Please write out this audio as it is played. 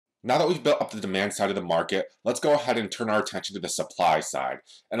Now that we've built up the demand side of the market, let's go ahead and turn our attention to the supply side.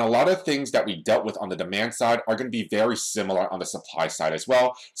 And a lot of things that we dealt with on the demand side are going to be very similar on the supply side as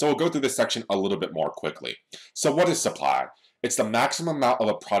well. So we'll go through this section a little bit more quickly. So what is supply? It's the maximum amount of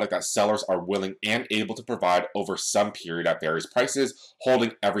a product that sellers are willing and able to provide over some period at various prices,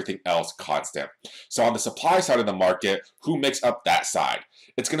 holding everything else constant. So on the supply side of the market, who makes up that side?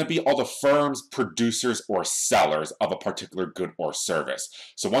 It's going to be all the firms, producers, or sellers of a particular good or service.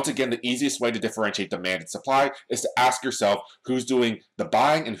 So once again, the easiest way to differentiate demand and supply is to ask yourself who's doing the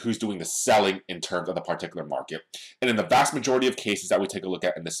buying and who's doing the selling in terms of the particular market. And in the vast majority of cases that we take a look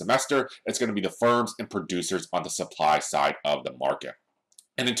at in this semester, it's going to be the firms and producers on the supply side of the market.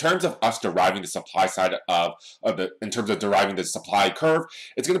 And in terms of us deriving the supply side in terms of deriving the supply curve,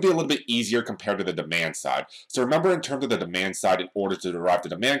 it's going to be a little bit easier compared to the demand side. So remember, in terms of the demand side, in order to derive the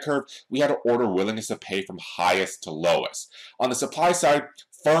demand curve, we had to order willingness to pay from highest to lowest. On the supply side,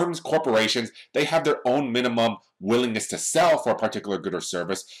 firms, corporations, they have their own minimum willingness to sell for a particular good or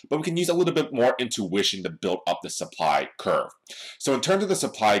service, but we can use a little bit more intuition to build up the supply curve. So in terms of the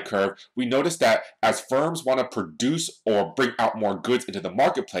supply curve, we notice that as firms want to produce or bring out more goods into the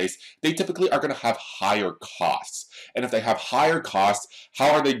marketplace, they typically are going to have higher costs. And if they have higher costs,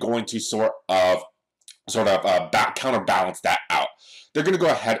 how are they going to counterbalance that out? They're going to go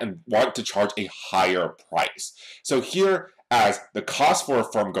ahead and want to charge a higher price. So here, as the costs for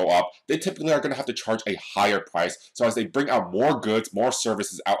a firm go up, they typically are going to have to charge a higher price. So as they bring out more goods, more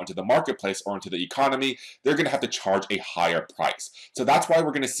services out into the marketplace or into the economy, they're going to have to charge a higher price. So that's why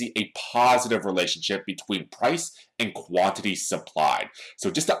we're going to see a positive relationship between price and quantity supplied. So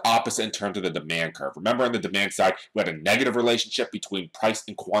just the opposite in terms of the demand curve. Remember, on the demand side, we had a negative relationship between price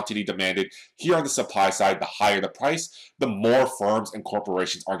and quantity demanded. Here on the supply side, the higher the price, the more firms and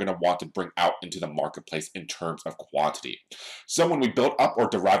corporations are going to want to bring out into the marketplace in terms of quantity. So when we build up or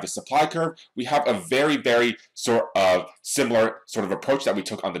derive the supply curve, we have a very similar approach that we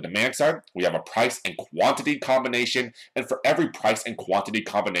took on the demand side. We have a price and quantity combination, and for every price and quantity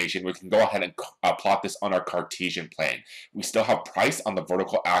combination, we can go ahead and plot this on our Cartesian plane. We still have price on the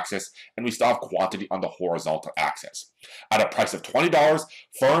vertical axis, and we still have quantity on the horizontal axis. At a price of $20,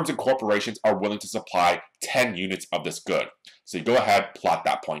 firms and corporations are willing to supply 10 units of this good. So you go ahead, plot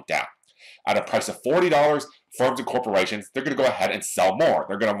that point down. At a price of $40, firms and corporations, they're going to go ahead and sell more.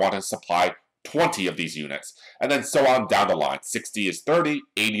 They're going to want to supply 20 of these units. And then so on down the line. 60 is 30,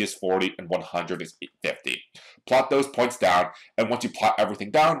 80 is 40, and 100 is 50. Plot those points down, and once you plot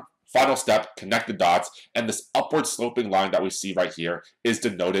everything down, final step, connect the dots, and this upward sloping line that we see right here is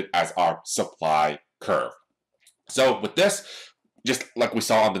denoted as our supply curve. So with this, just like we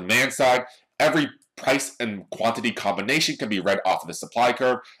saw on the demand side, every price and quantity combination can be read off of the supply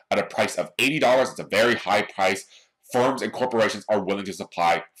curve. At a price of $80, it's a very high price. Firms and corporations are willing to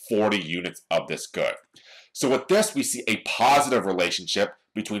supply 40 units of this good. So with this, we see a positive relationship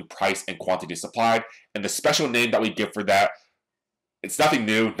between price and quantity supplied, and the special name that we give for that, it's nothing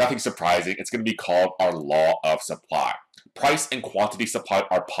new, nothing surprising. It's going to be called our law of supply. Price and quantity supplied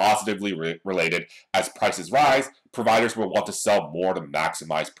are positively related. As prices rise, providers will want to sell more to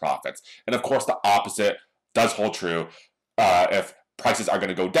maximize profits. And of course, the opposite does hold true. If prices are going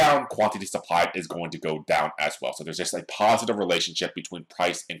to go down, quantity supplied is going to go down as well. So there's just a positive relationship between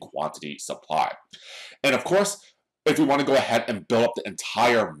price and quantity supply. And of course, if we want to go ahead and build up the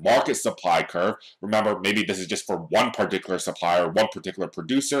entire market supply curve, remember, maybe this is just for one particular supplier, one particular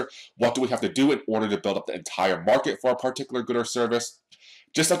producer. What do we have to do in order to build up the entire market for a particular good or service?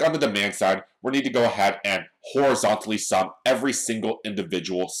 Just like on the demand side, we need to go ahead and horizontally sum every single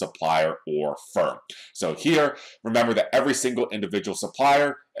individual supplier or firm. So here, remember that every single individual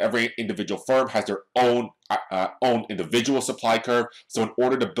supplier, every individual firm has their own individual supply curve. So in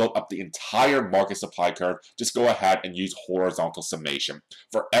order to build up the entire market supply curve, just go ahead and use horizontal summation.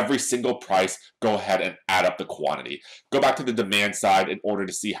 For every single price, go ahead and add up the quantity. Go back to the demand side in order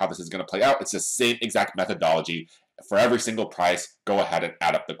to see how this is going to play out. It's the same exact methodology. For every single price, go ahead and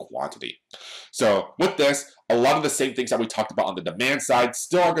add up the quantity. So with this, a lot of the same things that we talked about on the demand side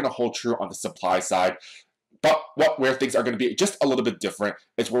still are going to hold true on the supply side. But where things are going to be just a little bit different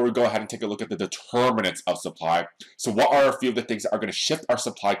is where we go ahead and take a look at the determinants of supply. So what are a few of the things that are going to shift our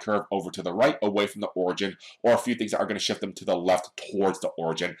supply curve over to the right, away from the origin, or a few things that are going to shift them to the left, towards the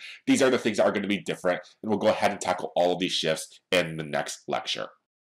origin? These are the things that are going to be different, and we'll go ahead and tackle all of these shifts in the next lecture.